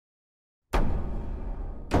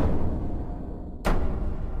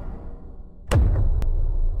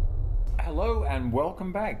Hello and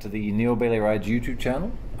welcome back to the Neale Bailey Rides YouTube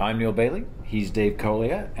channel. I'm Neale Bailey, he's Dave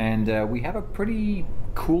Collier, and we have a pretty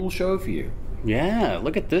cool show for you. Yeah,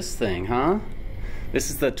 look at this thing, huh? This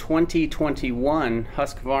is the 2021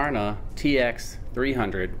 Husqvarna TX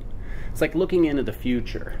 300. It's like looking into the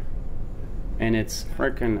future, and it's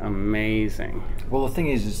freaking amazing. Well, the thing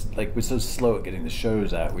is like we're so slow at getting the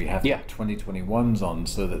shows out. We have 2021s on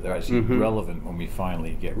so that they're actually relevant when we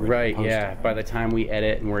finally get ready. Right, to post yeah. them. By the time we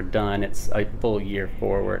edit and we're done, it's a full year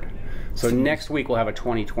forward. So next week we'll have a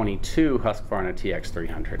 2022 Husqvarna TX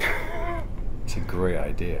 300. It's a great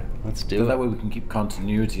idea. Let's do so it. That way we can keep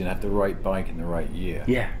continuity and have the right bike in the right year.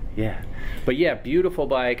 Yeah. But yeah, beautiful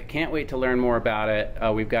bike. Can't wait to learn more about it.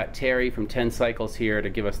 We've got Terry from 10 Cycles here to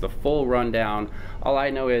give us the full rundown. All I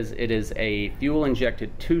know is it is a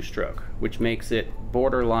fuel-injected two-stroke, which makes it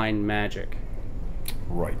borderline magic.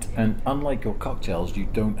 Right. And unlike your cocktails, you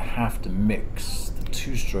don't have to mix the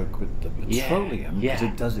two-stroke with the petroleum because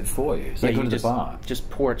it does it for you. So you go to the bar. Just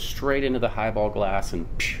pour it straight into the highball glass and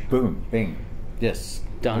boom, bing. Yes.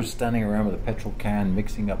 Done. No standing around with a petrol can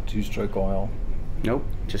mixing up two-stroke oil. Nope.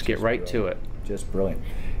 Just get right to it. Just brilliant.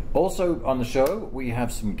 Also on the show, we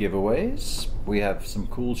have some giveaways. We have some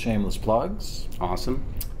cool shameless plugs. Awesome.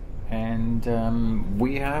 And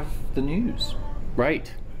we have the news.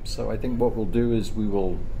 Right. So I think what we'll do is we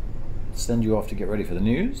will send you off to get ready for the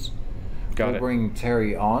news. We'll bring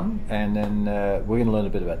Terry on, and then we're going to learn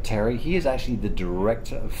a bit about Terry. He is actually the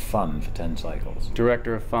director of fun for 10 Cycles.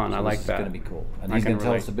 Director of fun. So I like that. It's going to be cool. And he's going to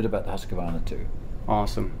tell us a bit about the Husqvarna too.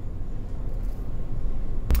 Awesome.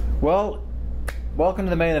 Well, welcome to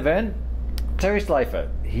the main event. Terry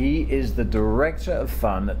Slifer. He is the director of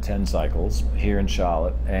fun at 10 Cycles here in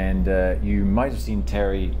Charlotte, and you might have seen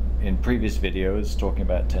Terry in previous videos talking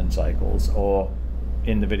about 10 Cycles, or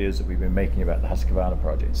in the videos that we've been making about the Husqvarna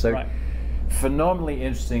project. So, phenomenally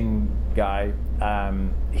interesting guy.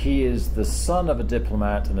 He is the son of a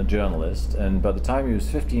diplomat and a journalist, and by the time he was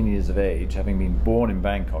 15 years of age, having been born in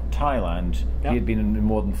Bangkok, Thailand, he had been in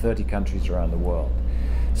more than 30 countries around the world.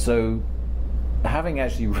 So, having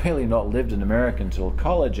actually really not lived in America until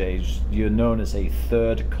college age, you're known as a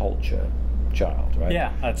third culture child, right?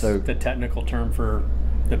 Yeah, that's the technical term for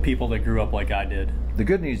the people that grew up like I did. The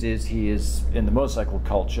good news is he is in the motorcycle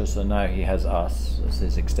culture, so now he has us as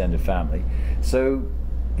his extended family. So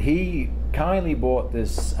he kindly bought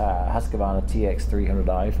this Husqvarna TX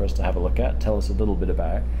 300i for us to have a look at, tell us a little bit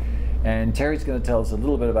about. And Terry's going to tell us a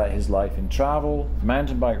little bit about his life in travel,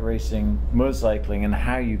 mountain bike racing, motorcycling, and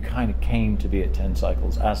how you kind of came to be at 10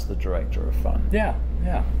 Cycles as the director of fun. Yeah.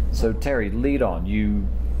 So Terry, lead on. You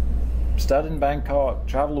started in Bangkok,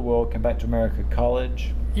 traveled the world, came back to America,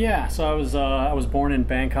 college. Yeah, so I was born in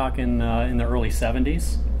Bangkok in the early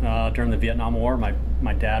 70s during the Vietnam War.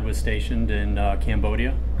 My dad was stationed in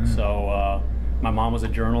Cambodia, so my mom was a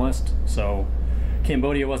journalist. So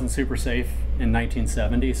Cambodia wasn't super safe in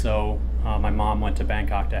 1970, so my mom went to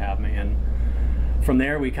Bangkok to have me, and from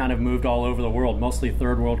there we kind of moved all over the world, mostly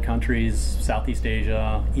third world countries, Southeast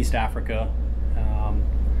Asia, East Africa.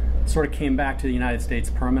 Sort of came back to the United States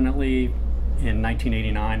permanently in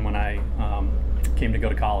 1989 when I came to go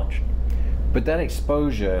to college. But that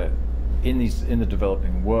exposure in the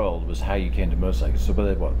developing world was how you came to motorcycles. So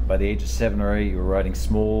by the age of 7 or 8, you were riding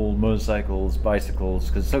small motorcycles, bicycles,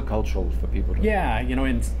 because it's so cultural for people to... Yeah, you know,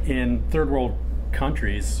 in third world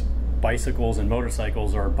countries, bicycles and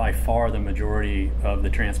motorcycles are by far the majority of the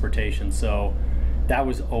transportation. So that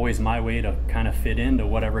was always my way to kind of fit into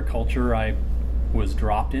whatever culture I was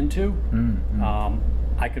dropped into.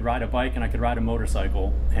 I could ride a bike and I could ride a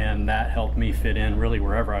motorcycle, and that helped me fit in really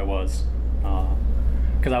wherever I was,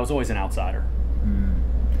 because I was always an outsider.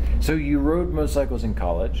 So you rode motorcycles in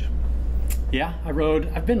college? Yeah,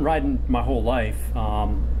 I've been riding my whole life.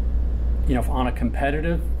 You know, on a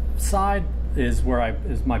competitive side is my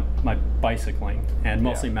bicycling, and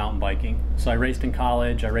mostly mountain biking. So I raced in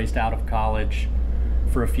college, I raced out of college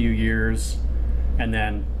for a few years, and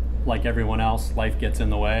then like everyone else, life gets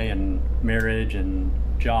in the way, and marriage and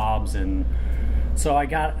jobs, and so I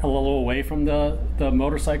got a little away from the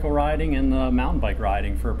motorcycle riding and the mountain bike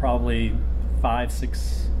riding for probably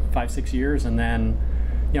 5-6 years, and then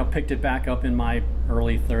picked it back up in my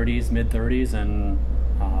early 30s, mid 30s, and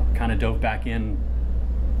kind of dove back in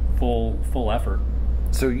full effort.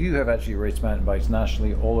 So you have actually raced mountain bikes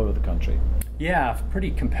nationally all over the country? Yeah,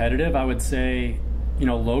 pretty competitive, I would say.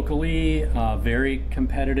 Locally, very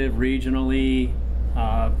competitive. Regionally,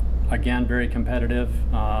 again, very competitive.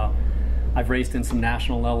 I've raced in some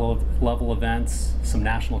national level events, some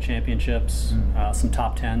national championships, some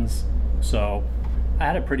top 10s. So I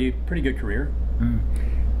had a pretty good career.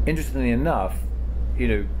 Interestingly enough,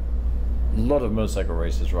 lot of motorcycle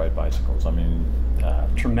racers ride bicycles. I mean,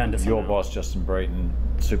 Tremendous your amount. boss, Justin Brayton,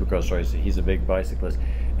 supercross racer, he's a big bicyclist.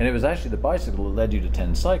 And it was actually the bicycle that led you to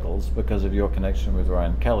 10 Cycles because of your connection with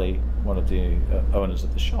Ryan Kelly, one of the owners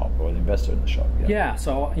of the shop, or the investor in the shop. Yeah,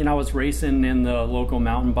 so I was racing in the local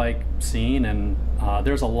mountain bike scene, and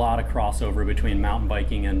there's a lot of crossover between mountain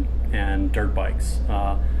biking and dirt bikes.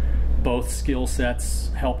 Both skill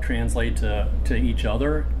sets help translate to each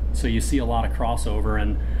other, so you see a lot of crossover.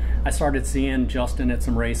 And I started seeing Justin at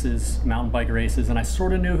some races, mountain bike races, and I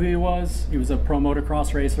sort of knew who he was. He was a pro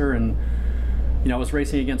motocross racer, and I was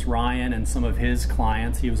racing against Ryan and some of his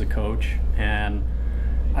clients. He was a coach, and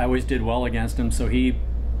I always did well against him, so he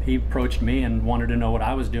approached me and wanted to know what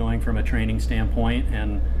I was doing from a training standpoint.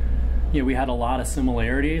 And we had a lot of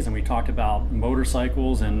similarities, and we talked about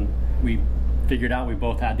motorcycles, and we figured out we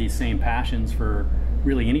both had these same passions for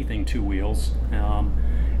really anything two wheels.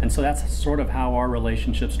 And so that's sort of how our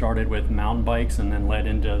relationship started with mountain bikes, and then led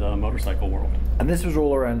into the motorcycle world. And this was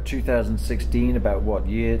all around 2016, about what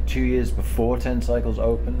year? 2 years before 10 Cycles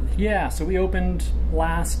opened? Yeah, so we opened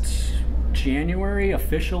last January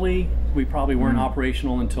officially. We probably weren't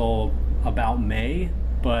operational until about May,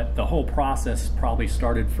 but the whole process probably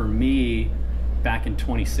started for me back in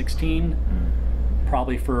 2016.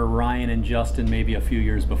 Probably for Ryan and Justin maybe a few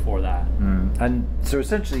years before that. And so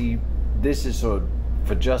essentially this is sort of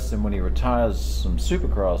for Justin, when he retires from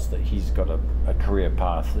Supercross, that he's got a career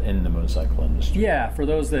path in the motorcycle industry. Yeah, for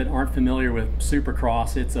those that aren't familiar with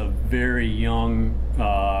Supercross, it's a very young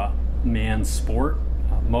man's sport.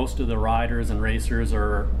 Most of the riders and racers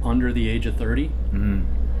are under the age of 30.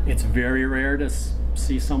 It's very rare to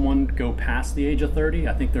see someone go past the age of 30.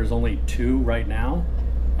 I think there's only two right now,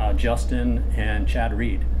 Justin and Chad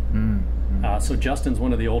Reed. So Justin's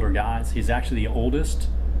one of the older guys. He's actually the oldest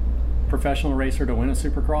professional racer to win a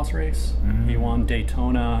Supercross race. He won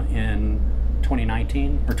Daytona in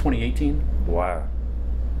 2019 or 2018. Wow.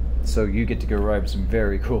 So you get to go ride with some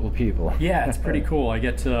very cool people. Yeah, it's pretty cool. I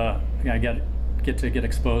get to get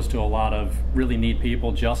exposed to a lot of really neat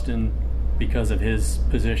people. Justin, because of his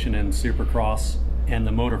position in Supercross and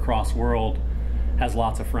the motocross world, has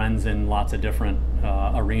lots of friends in lots of different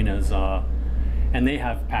arenas, and they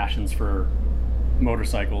have passions for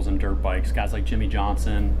motorcycles and dirt bikes. Guys like Jimmy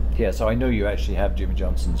Johnson. Yeah, so I know you actually have Jimmy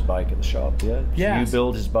Johnson's bike at the shop. Yeah. Yeah. So you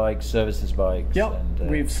build his bike, service his bikes. Yep.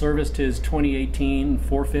 And, we've serviced his 2018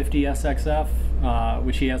 450 SXF,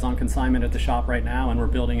 which he has on consignment at the shop right now, and we're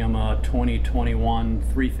building him a 2021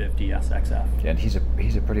 350 SXF. Yeah, and he's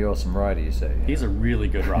a pretty awesome rider, you say. He's a really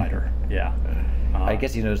good rider. Yeah. I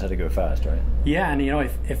guess he knows how to go fast, right? Yeah, and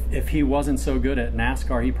if he wasn't so good at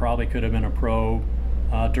NASCAR, he probably could have been a pro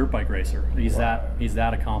dirt bike racer. He's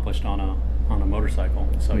that accomplished on a motorcycle.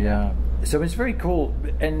 So yeah. So it's very cool.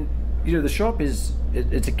 And the shop it's a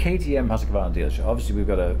KTM Husqvarna dealership. Obviously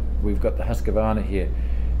we've got the Husqvarna here.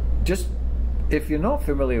 Just if you're not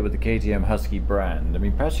familiar with the KTM Husky brand, I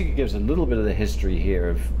mean, perhaps you could give us a little bit of the history here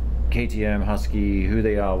of KTM Husky, who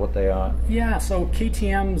they are, what they are. Yeah, so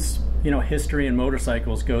KTM's history in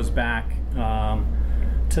motorcycles goes back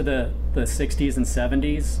to the 60s and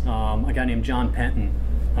 70s. A guy named John Penton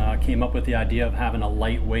came up with the idea of having a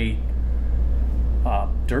lightweight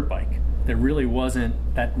dirt bike that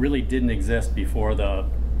really didn't exist before the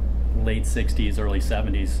late 60s, early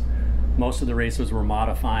 70s. Most of the racers were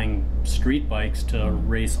modifying street bikes to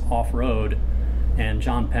race off-road, and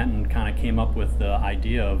John Penton kind of came up with the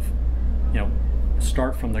idea of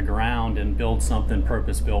start from the ground and build something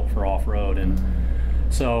purpose-built for off-road. And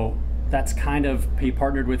so that's he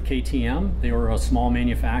partnered with KTM. They were a small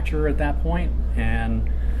manufacturer at that point, and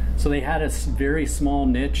so they had a very small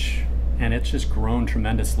niche, and it's just grown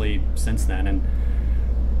tremendously since then. And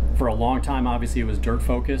for a long time, obviously, it was dirt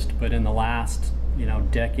focused, but in the last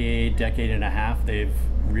decade and a half, they've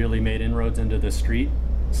really made inroads into the street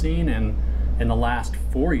scene, and in the last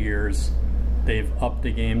 4 years, they've upped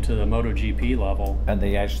the game to the MotoGP level. And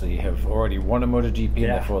they actually have already won a MotoGP in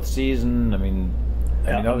their fourth season. I mean,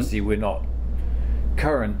 obviously we're not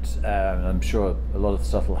current, and I'm sure a lot of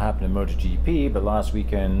stuff will happen in MotoGP, but last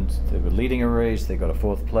weekend they were leading a race, they got a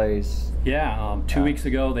 4th place. Yeah, 2 weeks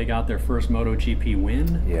ago they got their first MotoGP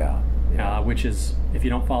win. Yeah. Which is, if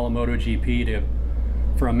you don't follow MotoGP,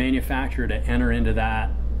 for a manufacturer to enter into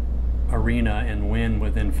that arena and win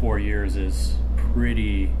within 4 years is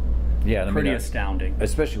pretty astounding.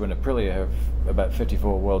 Especially when Aprilia have about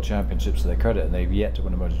 54 world championships to their credit, and they've yet to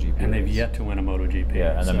win a MotoGP. And they've yet to win a MotoGP.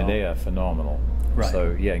 Yeah, and I mean, they are phenomenal. Right.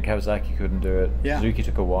 So, yeah, and Kawasaki couldn't do it. Yeah. Suzuki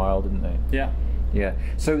took a while, didn't they? Yeah. Yeah.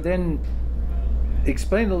 So then,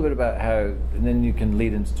 explain a little bit about how, and then you can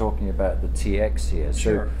lead into talking about the TX here.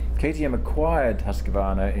 Sure. So KTM acquired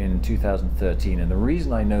Husqvarna in 2013, and the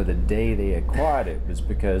reason I know the day they acquired it was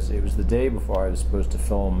because it was the day before I was supposed to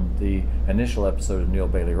film the initial episode of Neale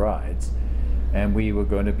Bailey Rides, and we were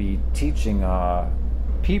going to be teaching our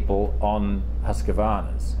people on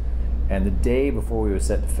Husqvarnas. And the day before we were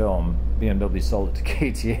set to film, BMW sold it to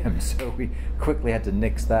KTM, so we quickly had to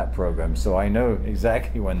nix that program. So I know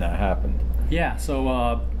exactly when that happened. Yeah,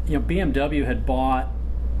 so you know, BMW had bought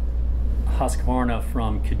Husqvarna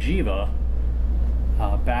from Cagiva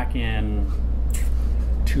back in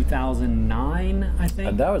 2009, I think.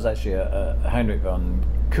 And that was actually a Heinrich von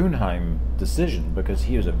Kuhnheim decision, because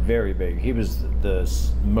he was he was the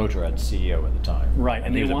Motorrad CEO at the time. Right,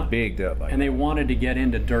 and he was a big dirt biker. And they wanted to get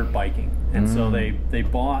into dirt biking, and so they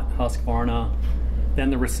bought Husqvarna. Then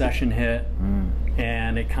the recession hit,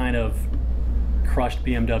 and it kind of crushed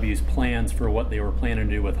BMW's plans for what they were planning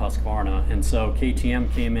to do with Husqvarna. And so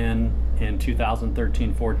KTM came in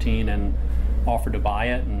 2013-14 and offered to buy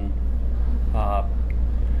it, and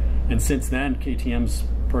since then KTM's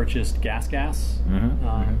purchased Gas.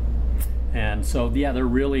 And so yeah, they're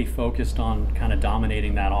really focused on kind of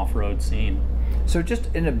dominating that off-road scene. So just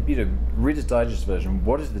in a Reader's Digest version,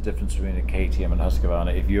 what is the difference between a KTM and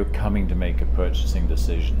Husqvarna if you're coming to make a purchasing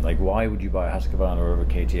decision? Like, why would you buy a Husqvarna over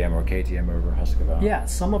KTM or a KTM over Husqvarna? Yeah,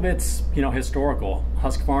 some of it's historical.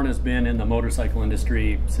 Husqvarna has been in the motorcycle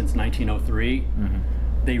industry since 1903.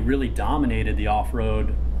 They really dominated the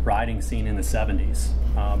off-road riding scene in the 70s.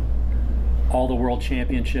 All the world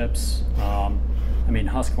championships. I mean,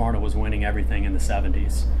 Husqvarna was winning everything in the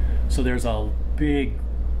 70s. So there's a big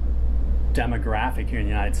demographic here in the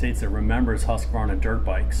United States that remembers Husqvarna dirt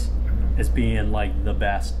bikes as being like the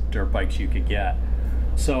best dirt bikes you could get.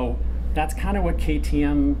 So that's kind of what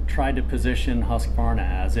KTM tried to position Husqvarna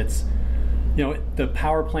as. It's, the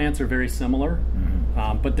power plants are very similar,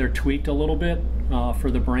 but they're tweaked a little bit for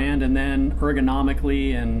the brand, and then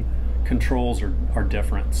ergonomically and controls are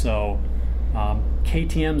different. So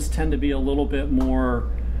KTMs tend to be a little bit more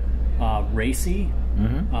racy.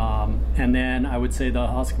 And then I would say the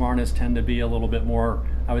Husqvarnas tend to be a little bit more,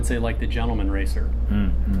 I would say, like the gentleman racer.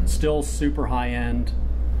 Still super high end,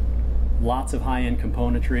 lots of high end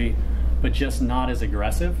componentry, but just not as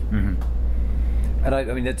aggressive. And I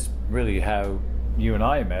mean, that's really how you and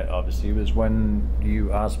I met, obviously, was when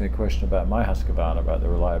you asked me a question about my Husqvarna, about the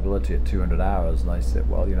reliability at 200 hours, and I said,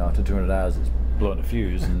 well, after 200 hours it's blown a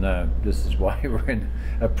fuse, and this is why we're in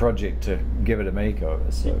a project to give it a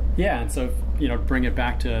makeover. So yeah, and so bring it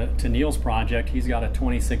back to Neale's project. He's got a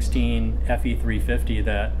 2016 FE350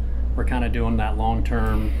 that we're kind of doing that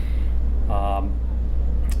long-term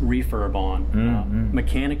refurb on.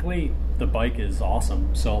 Mechanically, the bike is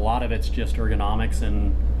awesome. So a lot of it's just ergonomics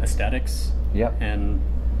and aesthetics. And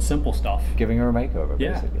simple stuff. Giving her a makeover,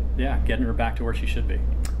 basically. Yeah, getting her back to where she should be.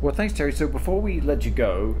 Well, thanks, Terry. So before we let you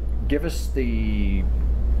go, give us the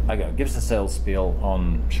sales spiel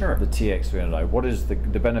on the TX 300i. What is the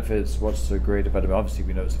benefits? What's so great about it? Obviously,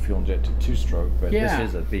 we know it's a fuel-injected two-stroke, but this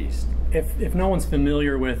is a beast. If no one's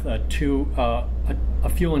familiar with a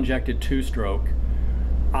fuel-injected two-stroke,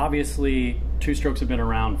 obviously two-strokes have been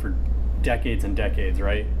around for decades and decades,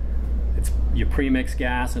 right? You pre-mix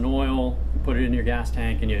gas and oil, you put it in your gas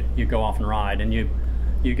tank, and you go off and ride, and you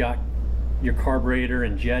got your carburetor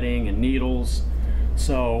and jetting and needles.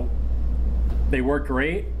 So they work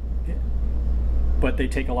great, but they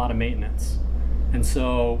take a lot of maintenance. And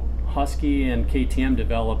so Husky and KTM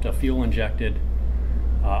developed a fuel-injected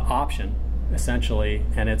option, essentially,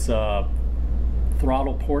 and it's a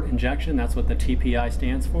throttle port injection. That's what the TPI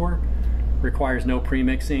stands for. Requires no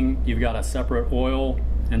pre-mixing. You've got a separate oil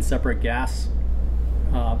and separate gas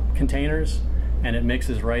containers, and it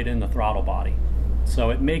mixes right in the throttle body. So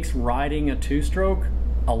it makes riding a two-stroke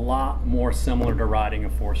a lot more similar to riding a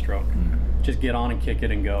four-stroke. Just get on and kick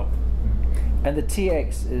it and go. And the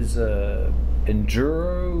TX is a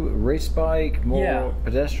enduro race bike, more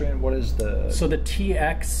pedestrian. What is the? So the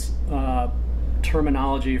TX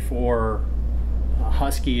terminology for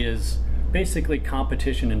Husky is basically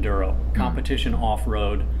competition enduro, competition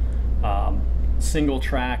off-road, single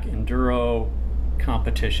track enduro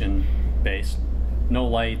competition based. No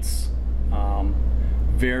lights.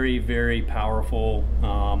 Very, very powerful,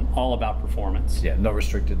 all about performance. Yeah, not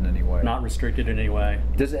restricted in any way. Not restricted in any way.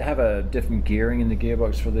 Does it have a different gearing in the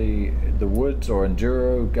gearbox for the woods or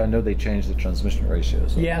enduro? I know they changed the transmission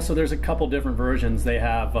ratios. Yeah, so there's a couple different versions. They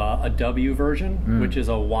have a W version, which is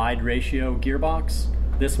a wide ratio gearbox.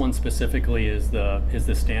 This one specifically is the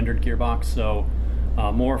standard gearbox, so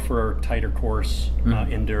more for tighter course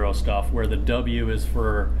enduro stuff, where the W is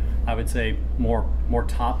for, I would say, more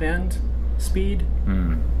top end speed.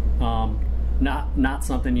 not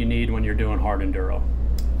something you need when you're doing hard enduro.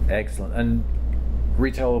 Excellent. And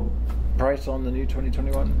retail price on the new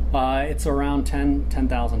 2021? It's around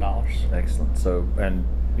 $10,000. Excellent. So, and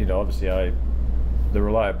you know, obviously, the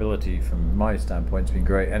reliability from my standpoint has been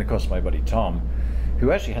great, and of course, my buddy Tom,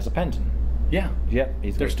 who actually has a Penton. Yeah. Yep,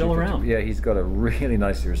 They're still around. Yeah, he's got a really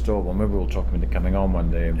nicely restorable. Maybe we'll talk him into coming on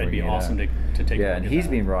one day. And that'd be awesome to take. Yeah, and he's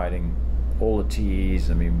been riding all the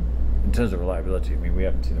TEs. I mean, in terms of reliability, I mean, we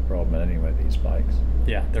haven't seen a problem in any of these bikes.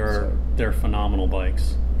 Yeah, they're phenomenal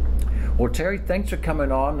bikes. Well, Terry, thanks for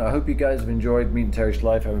coming on. I hope you guys have enjoyed meeting Terry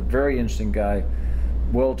Slifer. A very interesting guy,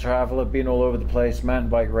 world traveler, been all over the place, mountain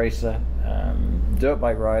bike racer, dirt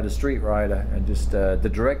bike rider, street rider, and just the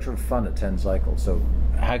director of fun at 10 Cycles. So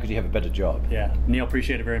how could you have a better job? Yeah, Neale,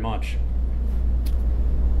 appreciate it very much.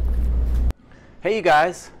 Hey you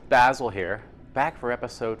guys, Basil here, back for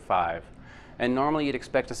episode 5. And normally you'd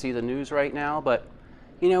expect to see the news right now, but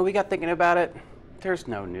you know, we got thinking about it. There's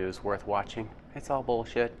no news worth watching. It's all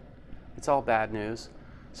bullshit. It's all bad news.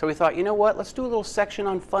 So we thought, you know what, let's do a little section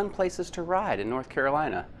on fun places to ride in North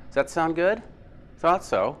Carolina. Does that sound good? Thought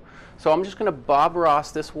so. So I'm just going to Bob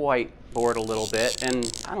Ross this whiteboard a little bit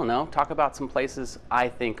and, I don't know, talk about some places I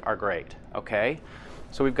think are great, okay?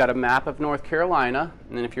 So we've got a map of North Carolina,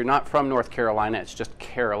 and then if you're not from North Carolina, it's just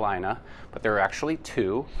Carolina, but there are actually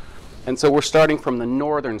 2. And so we're starting from the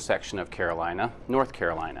northern section of Carolina, North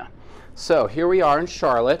Carolina. So here we are in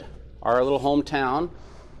Charlotte, our little hometown.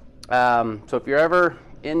 So if you're ever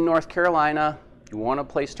in North Carolina, you want a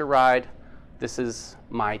place to ride, this is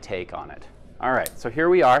my take on it. All right, so here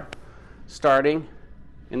we are, starting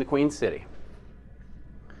in the Queen City.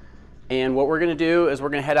 And what we're going to do is we're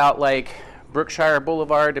going to head out like Brookshire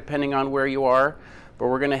Boulevard, depending on where you are, but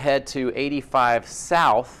we're going to head to 85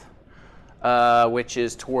 South, which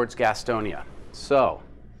is towards Gastonia. So,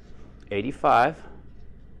 85,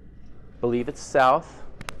 believe it's south,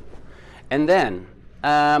 and then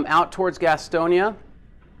out towards Gastonia,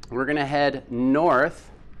 we're going to head north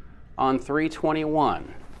on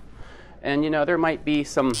 321. And you know, there might be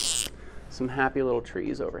some happy little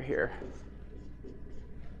trees over here.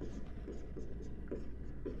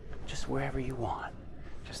 Just wherever you want.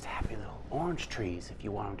 Just happy little orange trees if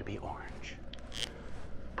you want them to be orange.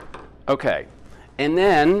 Okay, and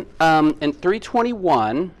then in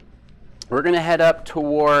 321, we're going to head up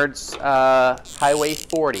towards Highway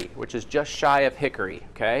 40, which is just shy of Hickory,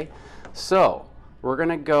 okay? So we're going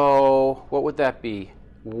to go, what would that be?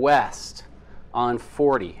 West on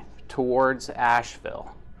 40 towards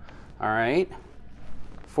Asheville, all right?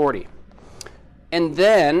 40. And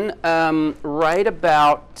then right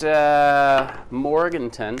about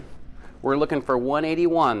Morganton, we're looking for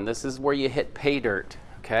 181. This is where you hit pay dirt,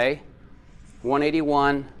 okay?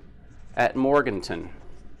 181 at Morganton.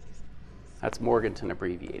 That's Morganton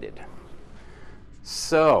abbreviated.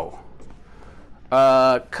 So,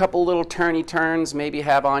 a couple little turny turns, maybe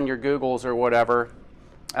have on your Googles or whatever,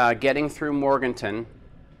 getting through Morganton,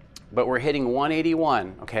 but we're hitting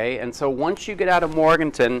 181, okay? And so once you get out of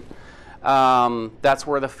Morganton, that's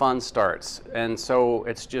where the fun starts. And so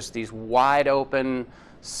it's just these wide open,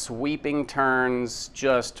 sweeping turns,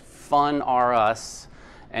 just fun are us.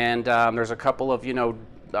 And there's a couple of, you know,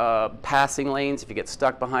 passing lanes if you get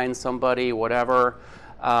stuck behind somebody, whatever.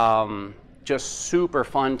 Just super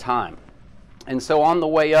fun time. And so on the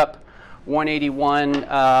way up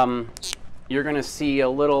 181, you're going to see a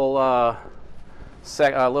little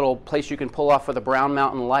little place you can pull off for the Brown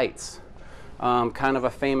Mountain Lights. Kind of a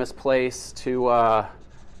famous place to,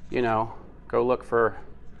 you know, go look for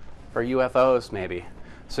UFOs maybe.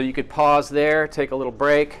 So you could pause there, take a little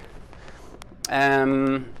break.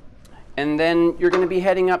 And then you're going to be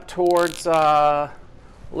heading up towards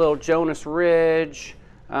little Jonas Ridge,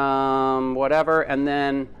 whatever, and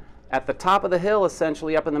then at the top of the hill,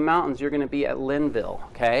 essentially up in the mountains, you're going to be at Linville,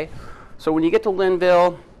 okay? So when you get to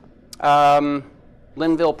Linville,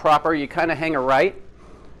 Linville proper, you kind of hang a right,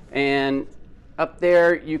 and up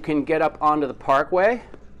there you can get up onto the parkway,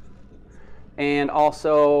 and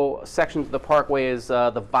also sections of the parkway is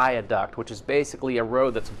the viaduct, which is basically a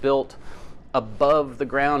road that's built above the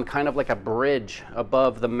ground, kind of like a bridge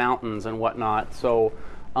above the mountains and whatnot. So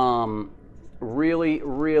really,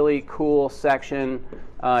 really cool section.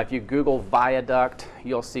 If you Google viaduct,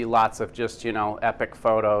 you'll see lots of just, you know, epic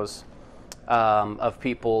photos of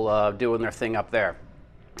people doing their thing up there.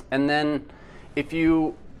 And then if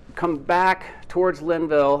you come back towards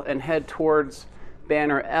Linville and head towards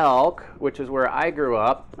Banner Elk, which is where I grew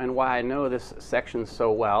up and why I know this section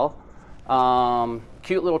so well,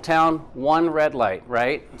 cute little town, one red light,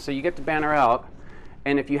 right? So you get to Banner Elk,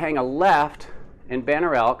 and if you hang a left in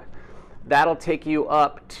Banner Elk, that'll take you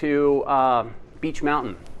up to Beach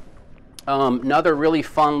Mountain. Another really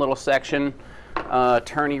fun little section,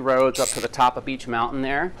 turny roads up to the top of Beach Mountain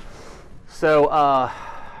there. So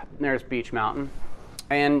there's Beach Mountain.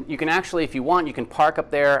 And you can actually, if you want, you can park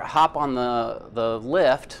up there, hop on the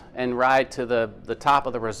lift, and ride to the top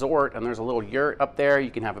of the resort. And there's a little yurt up there.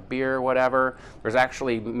 You can have a beer or whatever. There's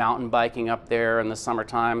actually mountain biking up there in the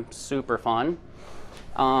summertime. Super fun.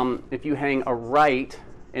 If you hang a right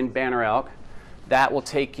in Banner Elk, that will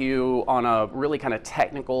take you on a really kind of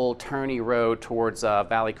technical, turny road towards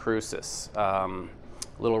Valley Crucis.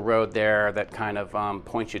 Little road there that kind of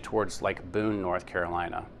points you towards like Boone, North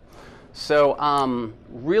Carolina. So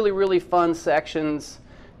really, really fun sections,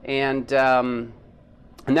 and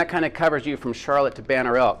that kind of covers you from Charlotte to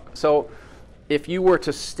Banner Elk. So if you were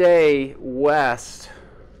to stay west,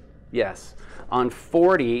 yes, on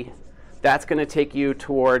 40, that's going to take you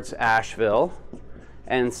towards Asheville.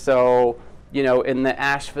 And so, you know, in the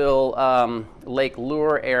Asheville Lake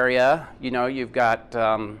Lure area, you know, you've got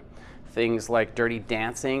things like Dirty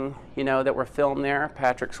Dancing, you know, that were filmed there.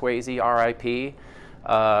 Patrick Swayze, R.I.P.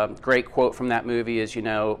 Great quote from that movie is, you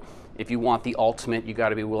know, if you want the ultimate, you got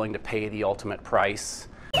to be willing to pay the ultimate price.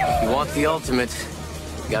 If you want the ultimate,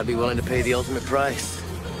 you got to be willing to pay the ultimate price.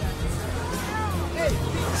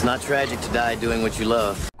 It's not tragic to die doing what you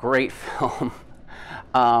love. Great film.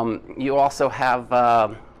 You also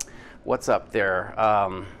have, what's up there?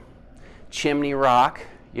 Chimney Rock,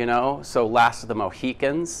 you know, so Last of the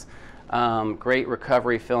Mohicans. Great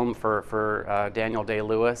recovery film for Daniel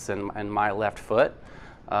Day-Lewis and My Left Foot.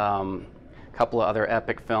 A couple of other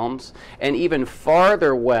epic films. And even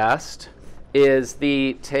farther west is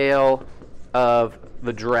the Tale of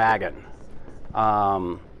the Dragon.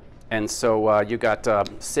 And so you got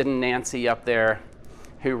Sid and Nancy up there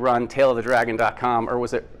who run taleofthedragon.com, or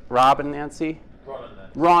was it Rob and Nancy? Ron and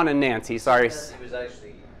Nancy. Ron and Nancy, sorry. It was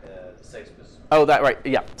actually the Sex Pistols. Oh, that right,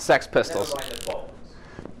 yeah, Sex Pistols.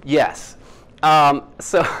 Yes.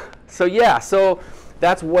 So yeah, so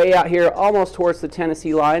that's way out here, almost towards the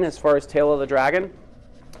Tennessee line as far as Tale of the Dragon.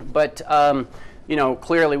 But you know,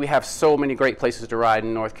 clearly we have so many great places to ride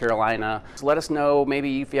in North Carolina. So let us know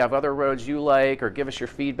maybe if you have other roads you like, or give us your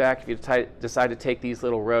feedback if you decide to take these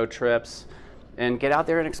little road trips. And get out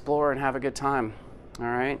there and explore and have a good time. All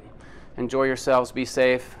right? Enjoy yourselves, be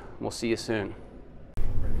safe. We'll see you soon.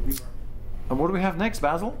 And what do we have next,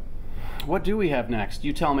 Basil? What do we have next?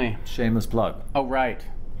 You tell me. Shameless plug. Oh, right.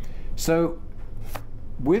 So,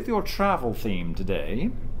 with your travel theme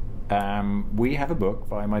today, we have a book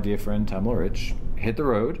by my dear friend Tamela Rich, Hit the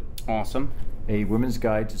Road. Awesome. A Women's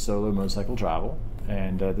Guide to Solo Motorcycle Travel.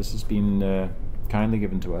 And this has been kindly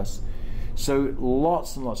given to us. So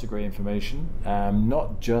lots and lots of great information,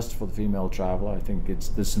 not just for the female traveler. I think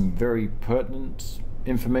there's some very pertinent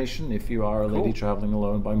information if you are a lady traveling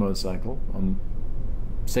alone by motorcycle on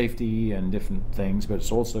safety and different things, but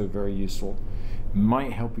it's also very useful.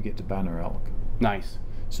 Might help you get to Banner Elk. Nice.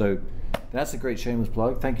 So that's a great shameless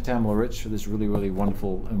plug. Thank you, Tamela Rich, for this really, really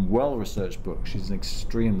wonderful and well-researched book. She's an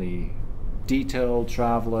extremely detailed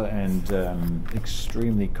traveler and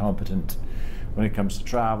extremely competent when it comes to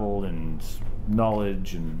travel and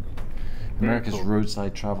knowledge, and America's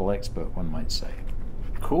roadside travel expert, one might say.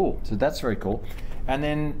 Cool. So that's very cool. And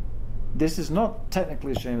then this is not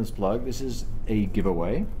technically a shameless plug, this is a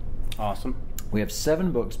giveaway. Awesome. We have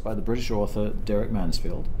 7 books by the British author Derek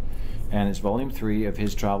Mansfield, and it's volume 3 of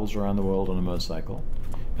his travels around the world on a motorcycle.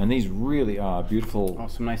 And these really are beautiful. Oh,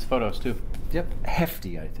 some nice photos too. Yep,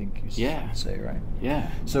 hefty, I think you should say, right?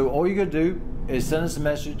 Yeah. So all you got to do is send us a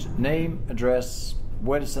message, name, address,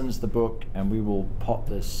 where to send us the book, and we will pop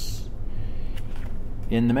this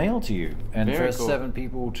in the mail to you. And the first 7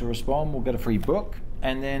 people to respond will get a free book.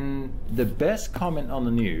 And then the best comment on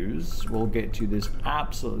the news will get you this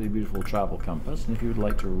absolutely beautiful travel compass. And if you would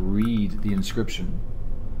like to read the inscription.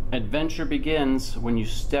 Adventure begins when you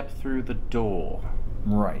step through the door.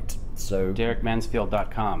 Right. So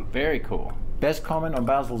DerekMansfield.com. Very cool. Best comment on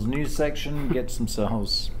Basil's news section gets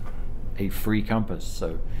themselves a free compass.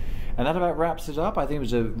 So, and that about wraps it up. I think it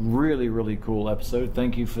was a really, really cool episode.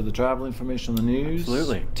 Thank you for the travel information on the news.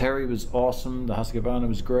 Absolutely. Terry was awesome. The Husqvarna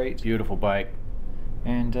was great. Beautiful bike.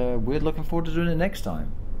 And we're looking forward to doing it next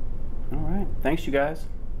time. All right. Thanks, you guys.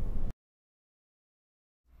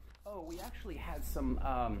 Oh, we actually had some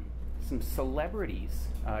celebrities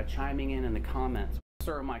chiming in the comments.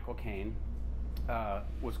 Sir Michael Caine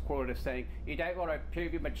was quoted as saying, "You don't want to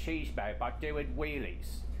prove him a cheesebag by doing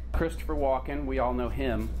wheelies." Christopher Walken, we all know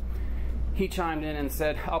him, he chimed in and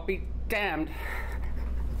said, "I'll be damned."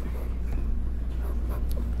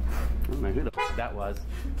 I don't know who the f that was.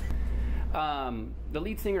 The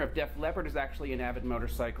lead singer of Def Leppard is actually an avid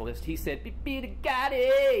motorcyclist. He said, "Be the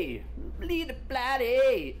Gotti, bleed the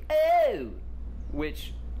bloody, oh,"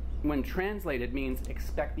 which, when translated, means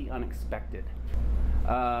expect the unexpected.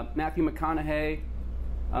 Matthew McConaughey,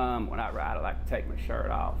 when I ride, I like to take my shirt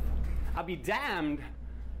off. I'll be damned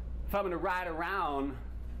if I'm gonna ride around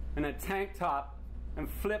in a tank top and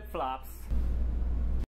flip-flops